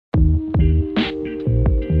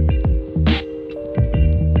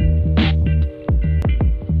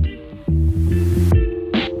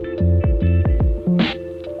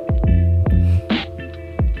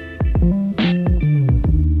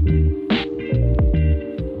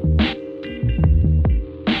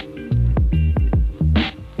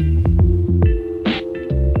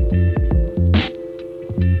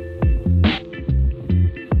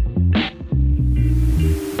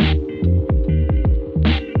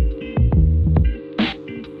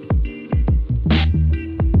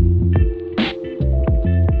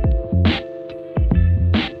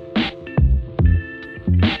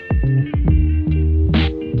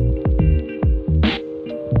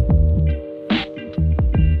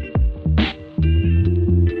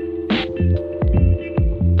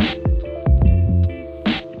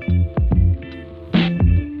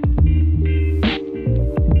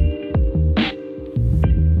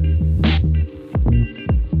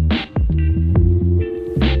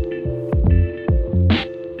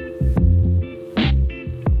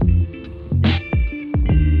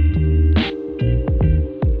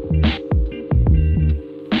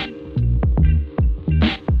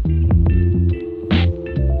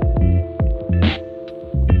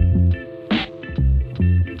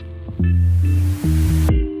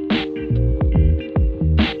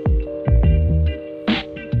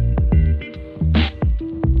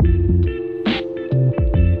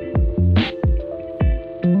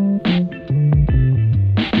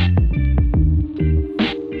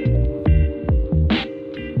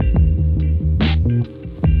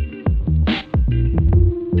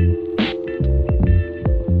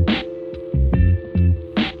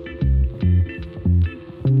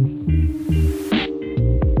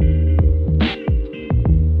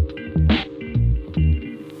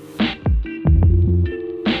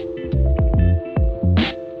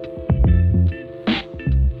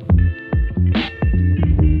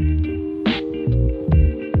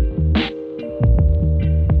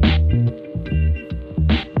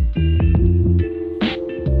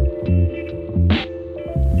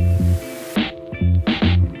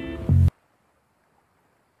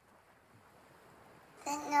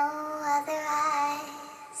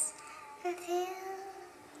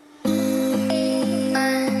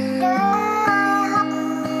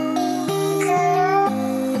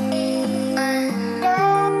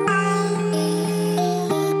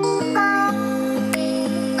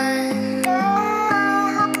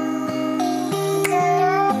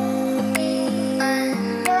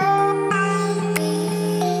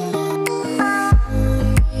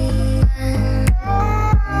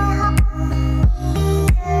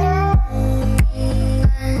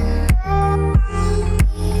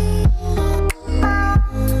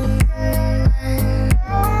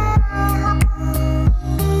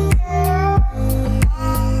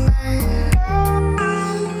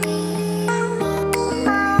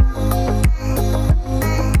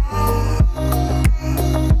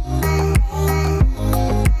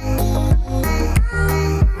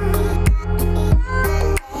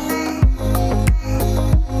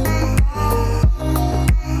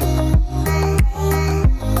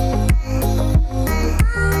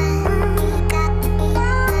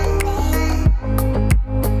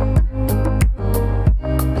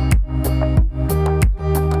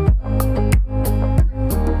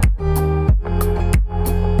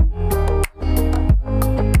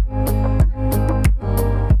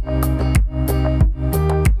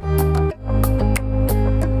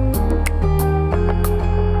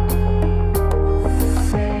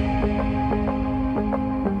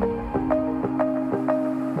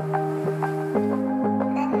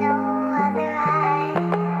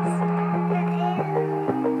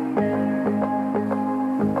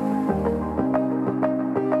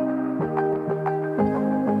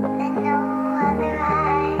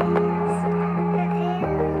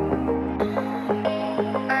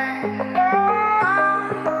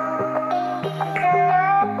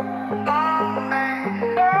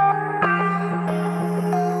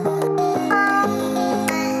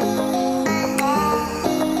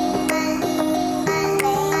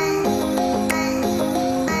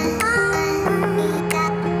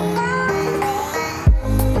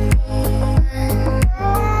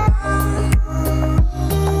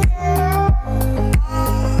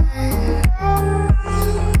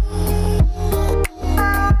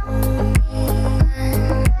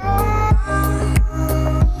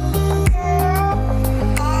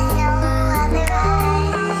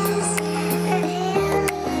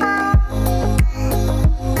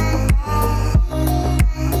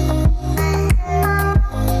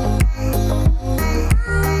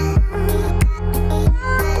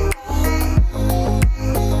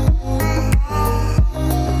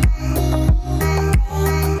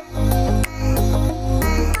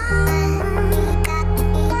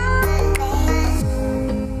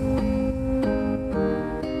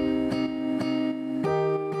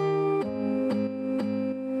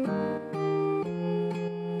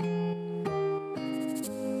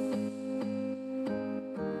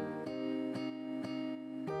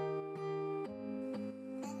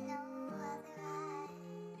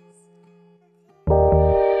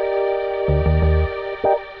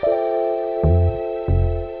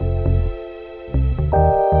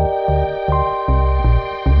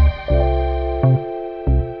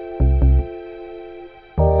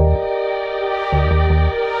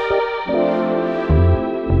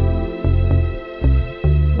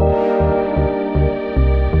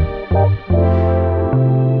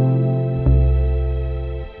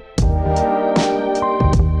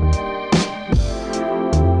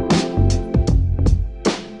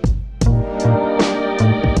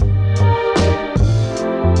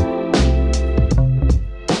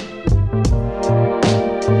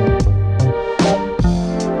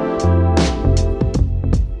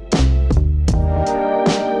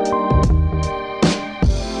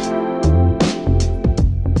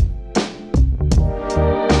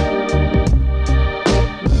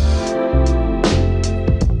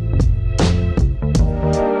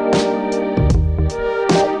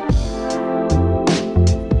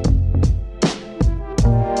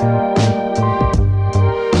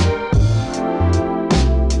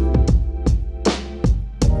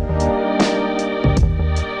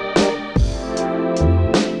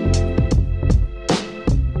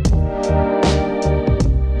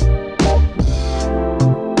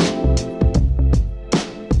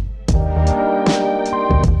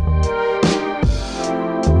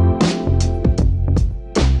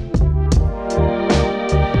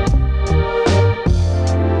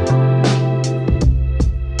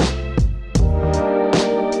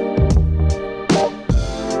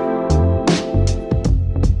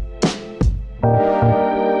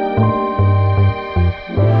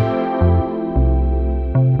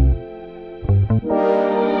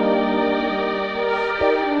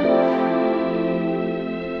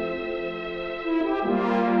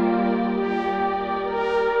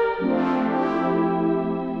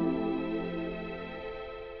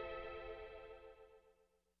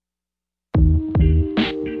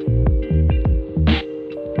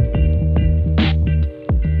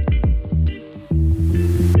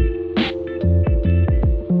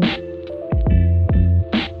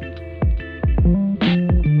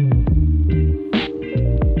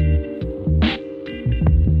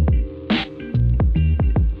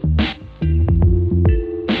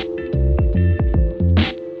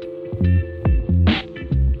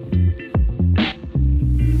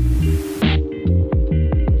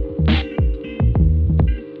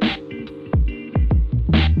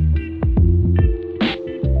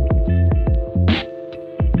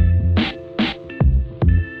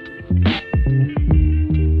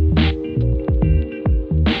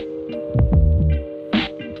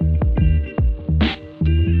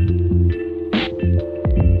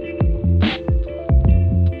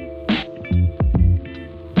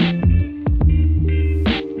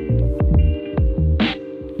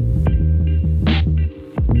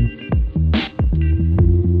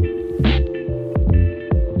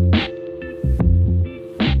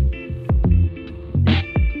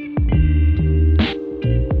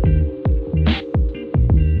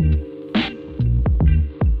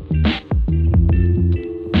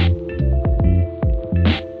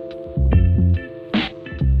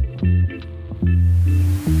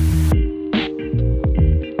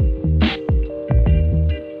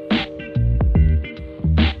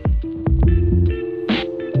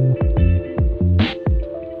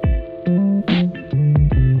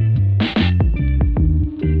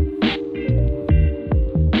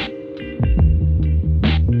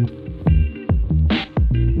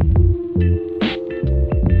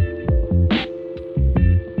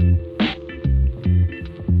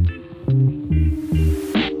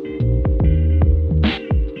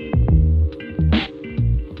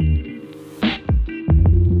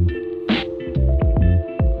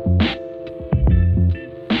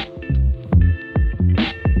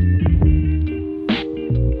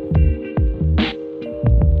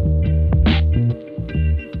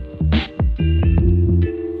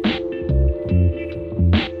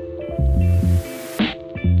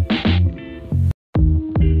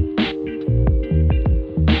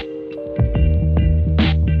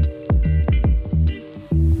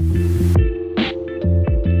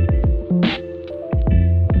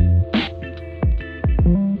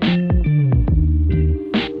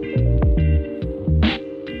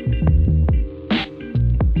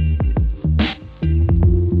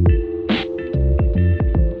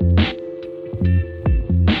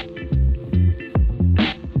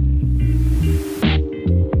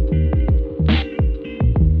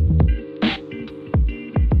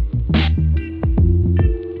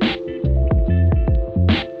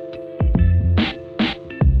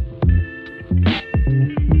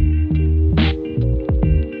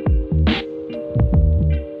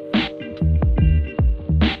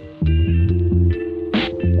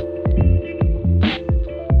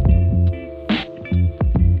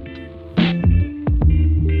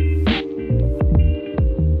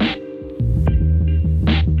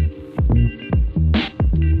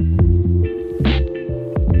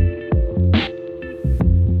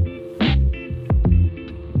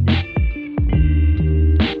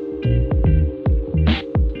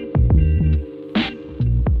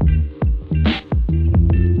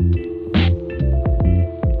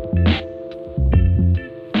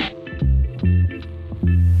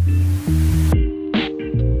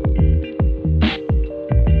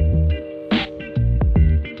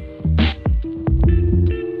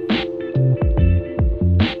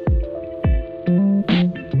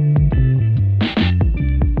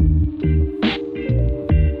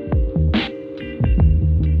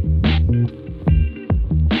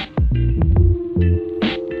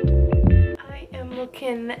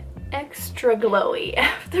looking extra glowy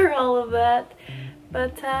after all of that.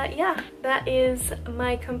 But yeah, that is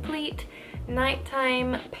my complete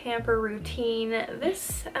nighttime pamper routine.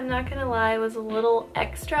 This, I'm not gonna lie, was a little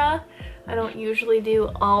extra. I don't usually do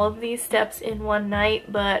all of these steps in one night,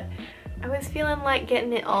 but I was feeling like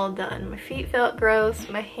getting it all done. My feet felt gross,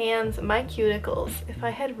 my hands, my cuticles, if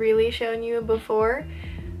I had really shown you before,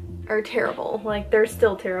 are terrible. Like, they're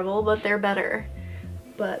still terrible, but they're better.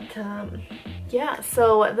 But yeah,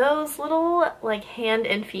 so those little like hand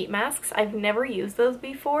and feet masks, I've never used those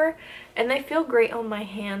before, and they feel great on my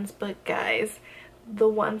hands, but guys, the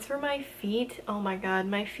ones for my feet, oh my god,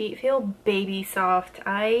 my feet feel baby soft.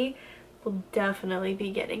 I will definitely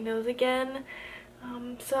be getting those again.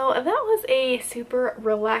 So that was a super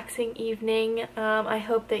relaxing evening. I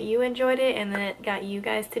hope that you enjoyed it and that it got you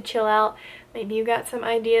guys to chill out. Maybe you got some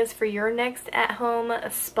ideas for your next at-home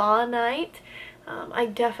spa night. I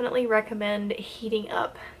definitely recommend heating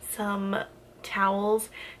up some towels.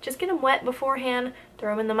 Just get them wet beforehand,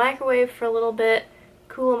 throw them in the microwave for a little bit,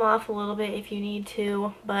 cool them off a little bit if you need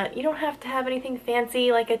to, but you don't have to have anything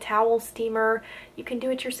fancy like a towel steamer. You can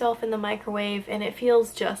do it yourself in the microwave and it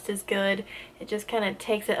feels just as good. It just kind of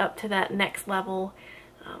takes it up to that next level.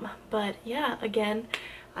 But yeah, again,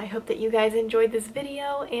 I hope that you guys enjoyed this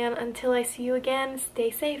video, and until I see you again,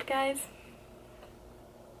 stay safe, guys.